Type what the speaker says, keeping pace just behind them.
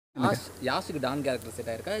யாஷுக்கு Don character set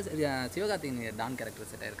ஆயிருக்கா? Sivakarthikeyan Don character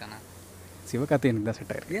set ஆயிருக்கானா? சிவகார்த்திகேயனுக்கு தான்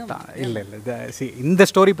set ஆயிருக்கு. இல்லை இந்த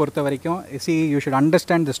ஸ்டோரி பொறுத்த வரைக்கும் you should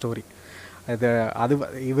understand the story. அது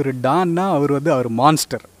இவர் டான்னா அவர்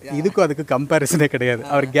மான்ஸ்டர். இதுக்கும் அதுக்கு கம்பேரிசனே கிடையாது.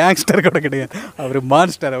 அவர் கேங்ஸ்டர் கூட கிடையாது, அவர்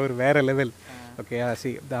மான்ஸ்டர், அவர் வேறு லெவல். ஓகே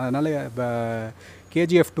அதனால் இப்போ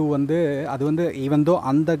KGF2 அது ஈவன் தோ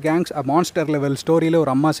அந்த கேங்ஸ் மான்ஸ்டர் லெவல் ஸ்டோரியில்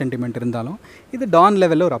ஒரு அம்மா சென்டிமெண்ட் இருந்தாலும் இது டான்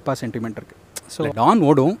லெவலில் ஒரு அப்பா சென்டிமெண்ட் இருக்குது. ஸோ டான்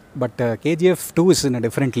ஓடும், but KGF2 is in a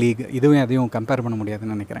different league. இதுவும் அதையும் கம்பேர் பண்ண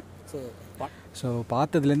முடியாதுன்னு நினைக்கிறேன். ஸோ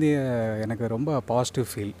பார்த்ததுலேருந்து எனக்கு ரொம்ப பாசிட்டிவ்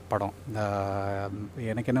ஃபீல் படம்.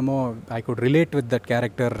 எனக்கு என்னமோ I could relate with that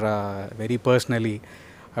character very personally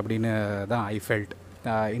அப்படின்னு தான் I felt.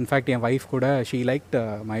 In fact N wife கூட she liked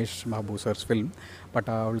Mahesh Babu SARS film, but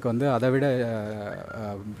அவளுக்கு அதை விட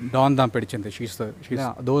டான் தான் பிடிச்சிருந்து. She's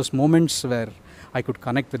those moments where I could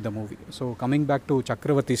connect with the movie. So coming back to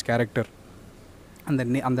சக்கரவர்த்திஸ் character,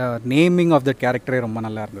 அந்த naming of that கேரக்டரே ரொம்ப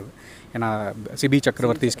நல்லா இருந்தது. ஏன்னா சிபி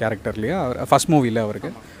சக்கரவர்த்திஸ் கேரக்டர் இல்லையா, ஃபஸ்ட் மூவியில் அவருக்கு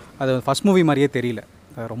அது ஃபஸ்ட் மூவி மாதிரியே தெரியல.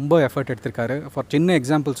 ரொம்ப எஃபர்ட் எடுத்திருக்காரு. ஃபார் சின்ன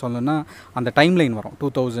எக்ஸாம்பிள் சொல்லணும்னா அந்த டைம் லைன் வரும்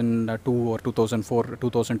 2002 ஒரு 2004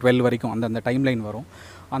 2012 வரைக்கும் அந்த டைம் லைன் வரும்.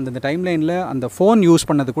 அந்த டைம் லைனில் அந்த ஃபோன் யூஸ்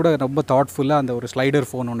பண்ணது கூட ரொம்ப தாட்ஃபுல்லாக. அந்த ஒரு ஸ்லைடர்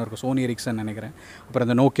ஃபோன் ஒன்று இருக்கும், சோனி எரிக்சன் நினைக்கிறேன். அப்புறம்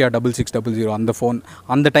அந்த நோக்கியா 6600 அந்த ஃபோன்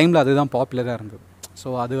அந்த டைமில் அதுதான் பாப்புலராக இருந்தது. ஸோ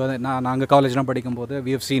நாங்கள் காலேஜ்லாம் படிக்கும்போது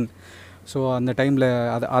வி ஹவ் சீன். ஸோ அந்த டைமில்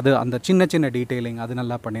அந்த சின்ன டீட்டெயிலிங் அது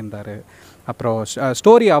நல்லா பண்ணியிருந்தார். அப்புறம்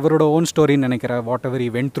ஸ்டோரி அவரோட ஓன் ஸ்டோரின்னு நினைக்கிற what ever E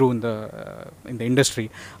vent through இந்த இண்டஸ்ட்ரி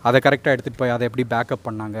அதை கரெக்டாக எடுத்துகிட்டு போய் அதை எப்படி பேக்கப்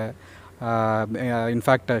பண்ணாங்க.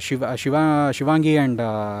 In fact Shivangi and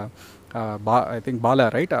I think Bala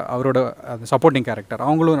right, அவரோட சப்போர்ட்டிங் கேரக்டர்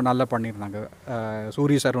அவங்களும் நல்லா பண்ணியிருந்தாங்க.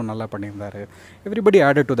 சூரி சாரும் நல்லா பண்ணியிருந்தார். Everybody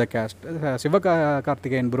added to the caste.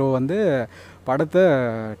 Sivakarthikeyan bro படத்தை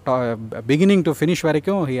பிகினிங் டு ஃபினிஷ்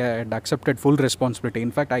வரைக்கும் he had accepted full responsibility.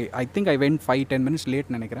 In fact I think I went 5-10 minutes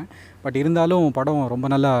late நினைக்கிறேன். பட் இருந்தாலும் படம் ரொம்ப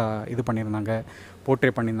நல்லா இது பண்ணியிருந்தாங்க,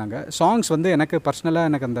 போர்ட்ரே பண்ணியிருந்தாங்க. சாங்ஸ் எனக்கு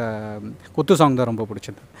பர்சனலாக அந்த குத்து சாங் தான் ரொம்ப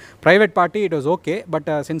பிடிச்சது. Private party it was okay,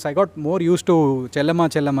 but since I got more use to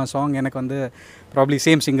Chellamma song எனக்கு ப்ராப்ளி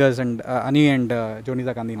சேம் சிங்கர்ஸ் அண்ட் அனி அண்ட்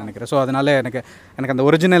ஜோனிதா காந்தின்னு நினைக்கிறேன். ஸோ அதனால் எனக்கு அந்த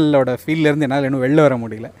ஒரிஜினலோட ஃபீல்லேருந்து என்னால் இன்னும் வெளில வர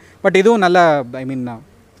முடியல. பட் இதுவும் நல்லா ஐ மீன்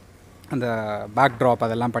அந்த பேக் ட்ராப்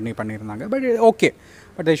அதெல்லாம் பண்ணியிருந்தாங்க. But okay,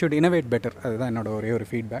 but I should innovate better. அதுதான் என்னோடய ஒரே ஒரு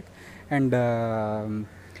ஃபீட்பேக். அண்ட்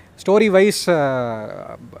ஸ்டோரி வைஸ்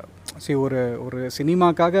ஒரு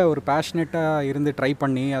சினிமாக்காக ஒரு பேஷனேட்டாக இருந்து ட்ரை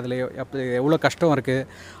பண்ணி அதில் எவ்வளோ கஷ்டம் இருக்குது.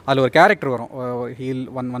 அதில் ஒரு கேரக்டர் வரும், ஹீல்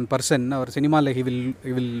ஒன் பர்சன் ஒரு சினிமாவில் he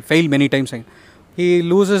will fail many times. He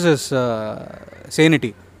loses is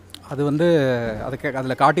sanity. அது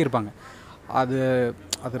அதில் காட்டியிருப்பாங்க.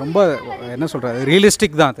 அது ரொம்ப என்ன சொல்கிறது,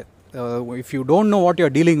 ரியலிஸ்டிக் தான் அது. If you don't know what you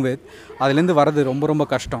are dealing with, அதுலேருந்து வர்றது ரொம்ப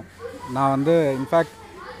கஷ்டம். நான் இன்ஃபேக்ட்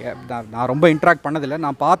நான் ரொம்ப இன்ட்ராக்ட் பண்ணதில்லை.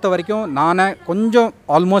 நான் பார்த்த வரைக்கும் நானே கொஞ்சம்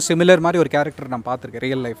ஆல்மோஸ்ட் சிமிலர் மாதிரி ஒரு கேரக்டர் நான் பார்த்துருக்கேன்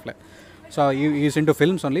ரியல் லைஃப்பில். So is into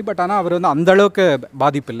films only. But ஆனால் அவர் அந்தளவுக்கு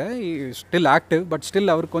பாதிப்பு இல்லை, ஸ்டில் ஆக்டிவ். பட்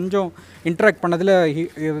ஸ்டில் அவர் கொஞ்சம் இன்ட்ராக்ட் பண்ணதில்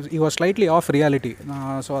he was slightly of reality.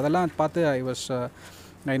 So அதெல்லாம் பார்த்து ஐ வாஸ்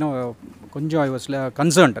கொஞ்சம் I was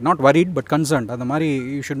concerned, not worried but concerned. அந்த மாதிரி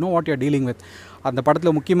you should know what you are dealing with. அந்த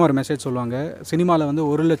படத்தில் முக்கியமாக ஒரு மெசேஜ் சொல்லுவாங்க, சினிமாவில்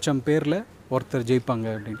 1,00,000 பேரில் ஒருத்தர் ஜெயிப்பாங்க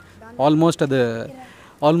அப்படின்னு.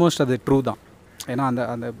 ஆல்மோஸ்ட் அது ட்ரூ தான். ஏன்னா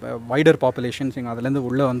அந்த வைடர் பாப்புலேஷன்ஸ் அதுலேருந்து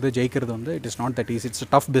உள்ளே ஜெயிக்கிறது it is not that easy. It's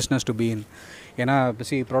tough business to be in. ஏன்னா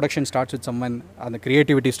ப்ரொடக்ஷன் ஸ்டார்ட்ஸ் வித் சம்மன், அந்த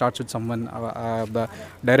creativity starts with summon,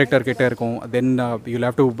 director கிட்டே இருக்கும். Then you'll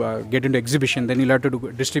have to get in to exhibition, then you'll have to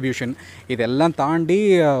distribution. இதெல்லாம் தாண்டி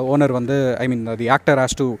owner I mean the actor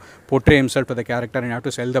has to portray himself to the character and have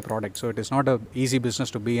to sell the product. So it is not a easy business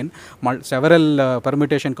to be in. Several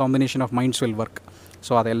permutation combination of minds will work.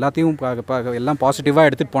 So அது எல்லாத்தையும் எல்லாம் பாசிட்டிவாக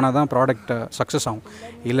எடுத்துகிட்டு போனால் தான் product success ஆகும்,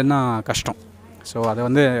 இல்லைன்னா கஷ்டம். ஸோ அதை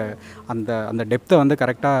அந்த டெப்த்தை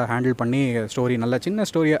கரெக்டாக ஹேண்டில் பண்ணி ஸ்டோரி நல்ல சின்ன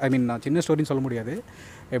ஸ்டோரி, ஐ மீன் சின்ன ஸ்டோரின்னு சொல்ல முடியாது,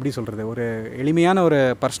 எப்படி சொல்கிறது, ஒரு எளிமையான ஒரு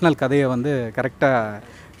பர்சனல் கதையை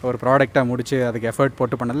கரெக்டாக ஒரு ப்ராடக்டாக முடித்து அதுக்கு எஃபர்ட்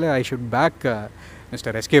போட்டு பண்ணதில் I should back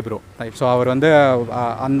mister SK bro. So அவர்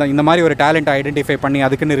இந்த மாதிரி ஒரு டேலண்ட்டை ஐடென்டிஃபை பண்ணி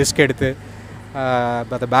அதுக்குன்னு ரிஸ்க் எடுத்து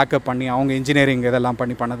அதை பேக்கப் பண்ணி அவங்க இன்ஜினியரிங் இதெல்லாம்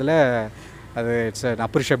பண்ணதில் அது இட்ஸ் அன்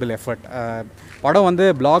அப்ரிஷியபிள் எஃபர்ட். படம்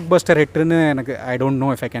பிளாக் பஸ்டர் ஹிட்டுன்னு எனக்கு I don't know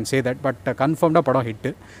if I can say that, but கன்ஃபார்ம்டாக படம்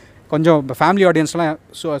ஹிட்டு. கொஞ்சம் ஃபேமிலி ஆடியன்ஸ்லாம்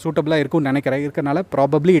சூட்டபுளாக இருக்கும்னு நினைக்கிறேன். இருக்கனால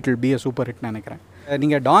probably it will be a super hit நினைக்கிறேன்.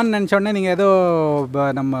 நீங்கள் டான் நினச்சோடனே நீங்கள் ஏதோ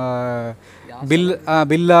நம்ம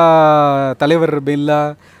பில்லா தலைவர் பில்லா,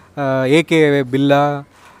 ஏகே பில்லா,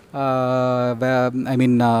 ஐ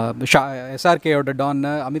மீன் எஸ்ஆர்கேயோட டான்,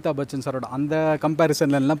 அமிதாப் பச்சன் சாரோட அந்த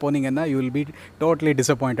கம்பேரிசன்லாம் போனீங்கன்னா யூ வில் பி டோட்டலி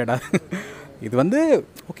டிசப்பாயிண்டடாக. இது வந்து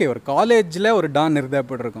ஓகே ஒரு காலேஜில் ஒரு டான் இருந்தால்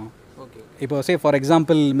எப்படி இருக்கும். இப்போ சே ஃபார்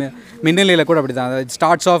எக்ஸாம்பிள் மின்னலியில் கூட அப்படி தான். இட்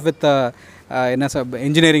ஸ்டார்ட்ஸ் ஆஃப் வித் என்ன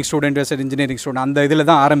engineering student versus engineering student அந்த இதில்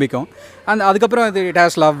தான் ஆரம்பிக்கும். அதுக்கப்புறம் it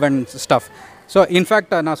has love and stuff. So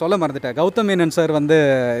in fact நான் சொல்ல மறந்துட்டேன், கௌதம் மேனன் சார் வந்து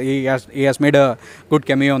he has made a good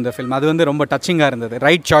cameo in the film. அது வந்து ரொம்ப டச்சிங்காக இருந்தது.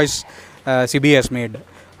 Right choice CP has made.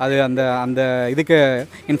 அது அந்த அந்த இதுக்கு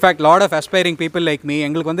in fact lot of aspiring people like me,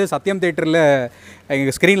 எங்களுக்கு வந்து சத்யம் தேட்டரில்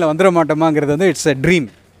எங்கள் ஸ்க்ரீனில் வந்துட மாட்டோமாங்கிறது வந்து இட்ஸ் அ ட்ரீம்.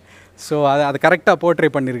 ஸோ அது கரெக்டாக போர்ட்ரே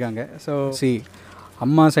பண்ணியிருக்காங்க. ஸோ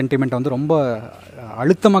அம்மா சென்டிமெண்ட் வந்து ரொம்ப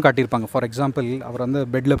அழுத்தமாக காட்டியிருப்பாங்க. ஃபார் எக்ஸாம்பிள் அவர் வந்து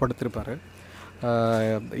பெட்டில் படுத்திருப்பார்,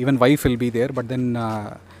 even wife will be there, but then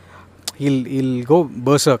இல் கோ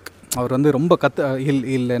பர்சர்க். அவர் வந்து ரொம்ப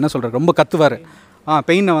இல் என்ன சொல்கிறார், ரொம்ப கத்துவார்,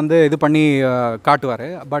 பெயினை வந்து இது பண்ணி காட்டுவார்.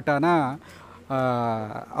 பட் ஆனால்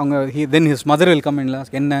அவங்க தென் his mother will come in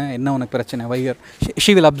last, என்ன உனக்கு பிரச்சனை, wire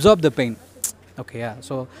she will absorb the pain. ஓகேயா?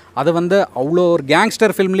 ஸோ அதை வந்து அவ்வளோ ஒரு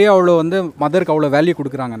கேங்ஸ்டர் ஃபில்ம்லேயே அவ்வளோ வந்து மதருக்கு அவ்வளோ வேல்யூ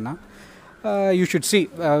கொடுக்குறாங்கன்னா யூ ஷுட் சி.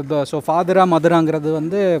 ஸோ ஃபாதரா மதராங்கிறது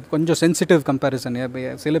வந்து கொஞ்சம் சென்சிட்டிவ் கம்பேரிசன்.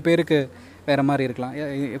 சில பேருக்கு வேறு மாதிரி இருக்கலாம்,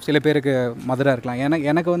 சில பேருக்கு மதராக இருக்கலாம்.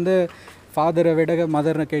 எனக்கு வந்து ஃபாதரை விட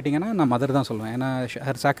மதர்னு கேட்டிங்கன்னா நான் மதர் தான் சொல்லுவேன். ஏன்னா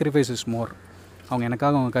ஹர் சாக்ரிஃபைஸ் இஸ் மோர். அவங்க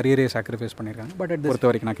எனக்காக அவங்க கரியரே சாக்ரிஃபைஸ் பண்ணியிருக்காங்க. பட் அட் பொறுத்த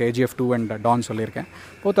வரைக்கும் நான் KGF2 அண்ட் டான் சொல்லியிருக்கேன்.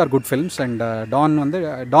 Both are good films. And Don வந்து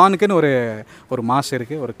டானுக்குன்னு ஒரு மாஸ்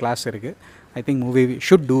இருக்குது, ஒரு கிளாஸ் இருக்குது. I think movie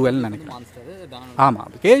should do வெல்னு நினைக்கிறேன். ஆமாம்,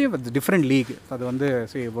 KGF டிஃப்ரெண்ட் லீக். அது வந்து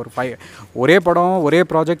ஒரு 5 ஒரே படம் ஒரே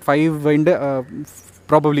ப்ராஜெக்ட் 5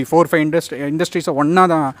 ப்ராபப்ளி 4-5 இண்டஸ்ட்ரீஸை ஒன்றா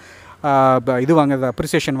தான் இது வாங்குறது,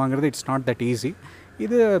 அப்ரிசியேஷன் வாங்குறது. It's not that easy.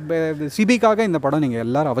 இது சிபிக்காக இந்த படம் நீங்கள்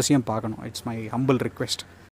எல்லோரும் அவசியம் பார்க்கணும். It's my humble request.